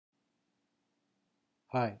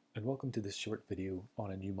Hi, and welcome to this short video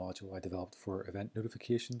on a new module I developed for event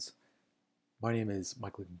notifications. My name is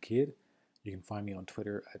Michael Kincaid. You can find me on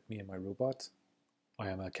Twitter at @meandmyrobot. I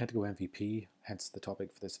am a Kentico MVP, hence the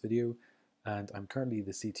topic for this video, and I'm currently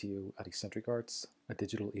the CTO at Eccentric Arts, a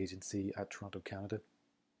digital agency at Toronto, Canada.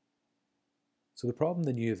 So the problem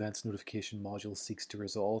the new events notification module seeks to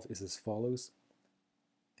resolve is as follows.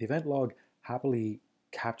 The event log happily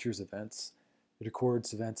captures events. It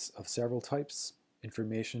records events of several types: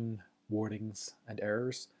 information, warnings, and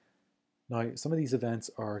errors. Now, some of these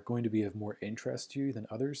events are going to be of more interest to you than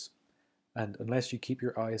others, and unless you keep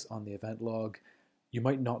your eyes on the event log, you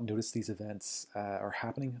might not notice these events are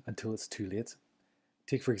happening until it's too late.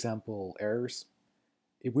 Take, for example, errors.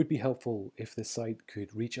 It would be helpful if the site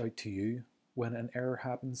could reach out to you when an error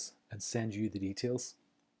happens and send you the details.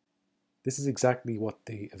 This is exactly what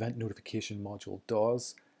the event notification module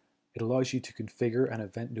does. It allows you to configure an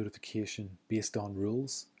event notification based on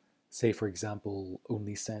rules. Say, for example,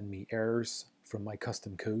 only send me errors from my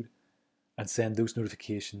custom code, and send those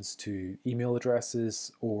notifications to email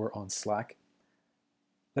addresses or on Slack.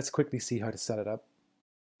 Let's quickly see how to set it up.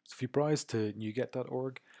 So if you browse to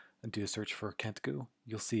nuget.org and do a search for Kentico,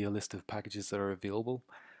 you'll see a list of packages that are available.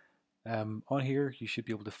 On here, you should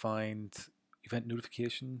be able to find event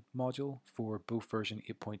notification module for both version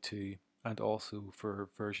 8.2 and also for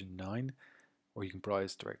version 9, or you can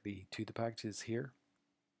browse directly to the packages here.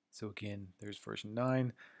 So again, there's version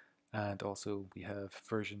 9, and also we have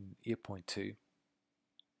version 8.2.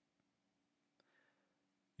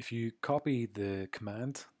 If you copy the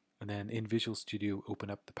command and then in Visual Studio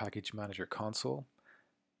open up the Package Manager console,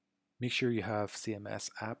 make sure you have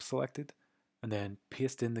CMS app selected, and then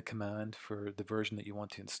paste in the command for the version that you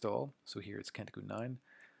want to install. So here it's Kentico 9,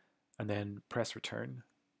 and then press return.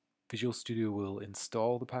 Visual Studio will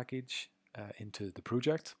install the package into the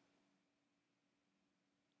project.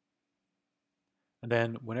 And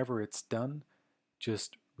then whenever it's done,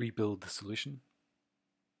 just rebuild the solution.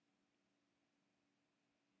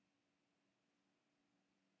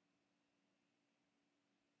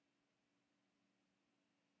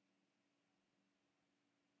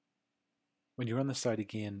 When you run the site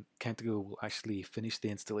again, Kentico will actually finish the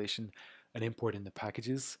installation and import in the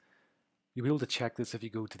packages. You'll be able to check this if you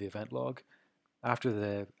go to the event log. After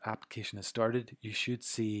the application is started, you should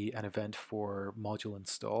see an event for module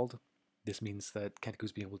installed. This means that Kentico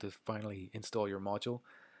is being able to finally install your module.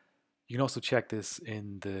 You can also check this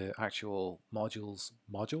in the actual modules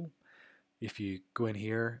module. If you go in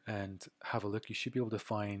here and have a look, you should be able to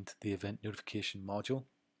find the event notification module.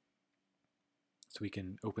 So we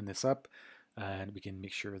can open this up and we can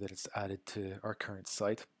make sure that it's added to our current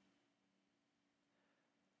site.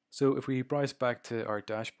 So if we browse back to our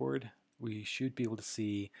dashboard, we should be able to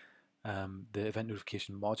see the event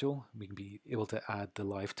notification module. We can be able to add the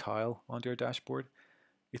live tile onto our dashboard.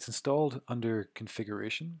 It's installed under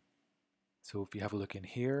configuration. So if you have a look in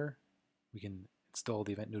here, we can install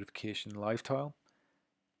the event notification live tile.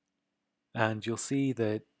 And you'll see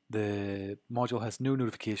that the module has no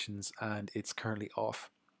notifications and it's currently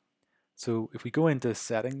off. So if we go into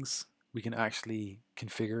settings, we can actually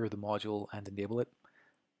configure the module and enable it.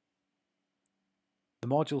 The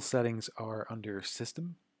module settings are under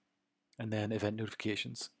System and then Event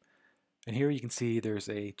Notifications. And here you can see there's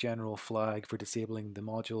a general flag for disabling the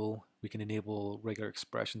module. We can enable regular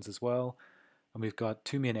expressions as well. And we've got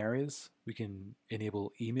two main areas. We can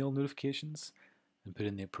enable email notifications and put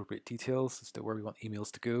in the appropriate details as to where we want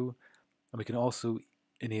emails to go. And we can also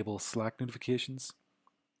enable Slack notifications.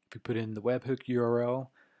 If we put in the webhook URL,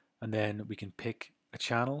 and then we can pick a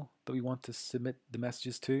channel that we want to submit the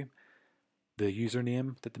messages to, the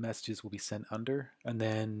username that the messages will be sent under, and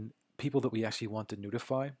then people that we actually want to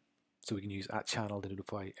notify. So we can use @channel to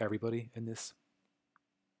notify everybody in this.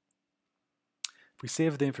 If we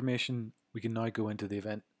save the information, we can now go into the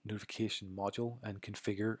event notification module and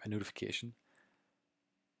configure a notification.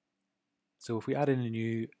 So if we add in a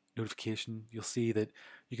new notification, you'll see that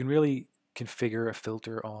you can really configure a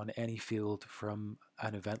filter on any field from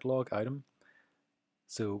an event log item.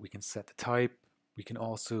 So we can set the type. We can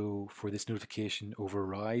also, for this notification,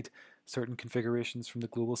 override certain configurations from the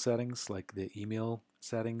global settings, like the email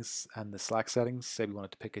settings and the Slack settings. Say we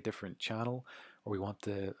wanted to pick a different channel, or we want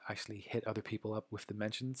to actually hit other people up with the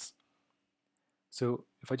mentions. So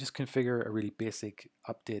if I just configure a really basic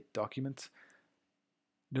update document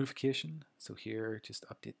notification, so here just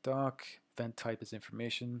update doc, event type is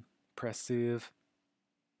information, press save,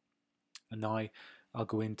 and now I'll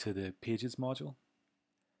go into the pages module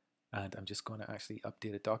and I'm just going to actually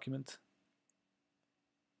update a document.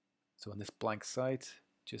 So on this blank site,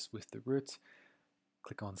 just with the root,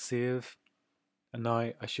 click on save, And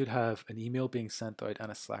now I should have an email being sent out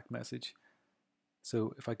and a Slack message.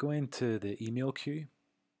 So if I go into the email queue,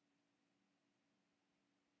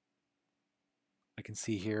 I can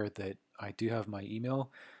see here that I do have my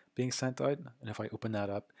email being sent out. And if I open that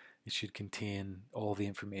up, it should contain all the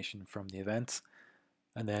information from the event.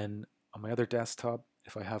 And then on my other desktop,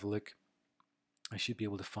 if I have a look, I should be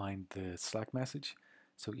able to find the Slack message.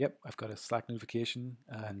 So yep, I've got a Slack notification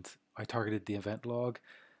and I targeted the event log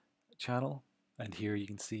channel. And here you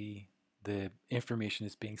can see the information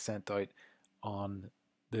is being sent out on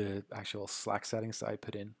the actual Slack settings that I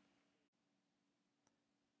put in.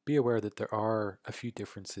 Be aware that there are a few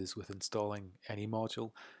differences with installing any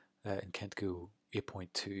module in Kentico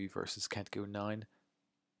 8.2 versus Kentico 9.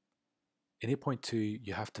 In 8.2,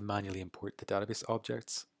 you have to manually import the database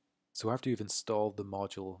objects. So after you've installed the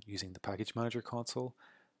module using the Package Manager console,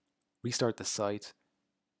 restart the site,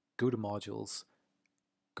 go to Modules,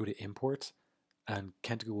 go to Import, and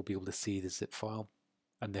Kentico will be able to see the zip file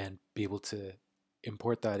and then be able to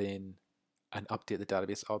import that in and update the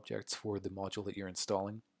database objects for the module that you're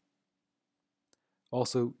installing.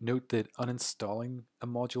 Also, note that uninstalling a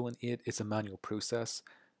module in 8 is a manual process.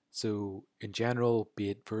 So in general, be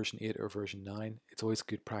it version 8 or version 9, it's always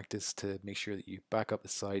good practice to make sure that you back up the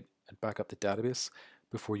site and back up the database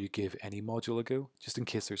before you give any module a go, just in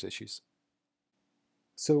case there's issues.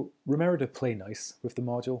 So remember to play nice with the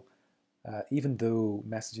module. Even though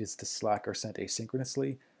messages to Slack are sent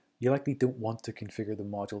asynchronously, you likely don't want to configure the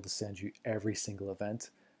module to send you every single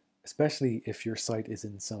event, especially if your site is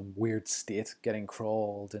in some weird state, getting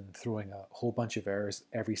crawled and throwing a whole bunch of errors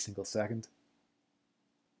every single second.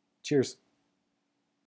 Cheers.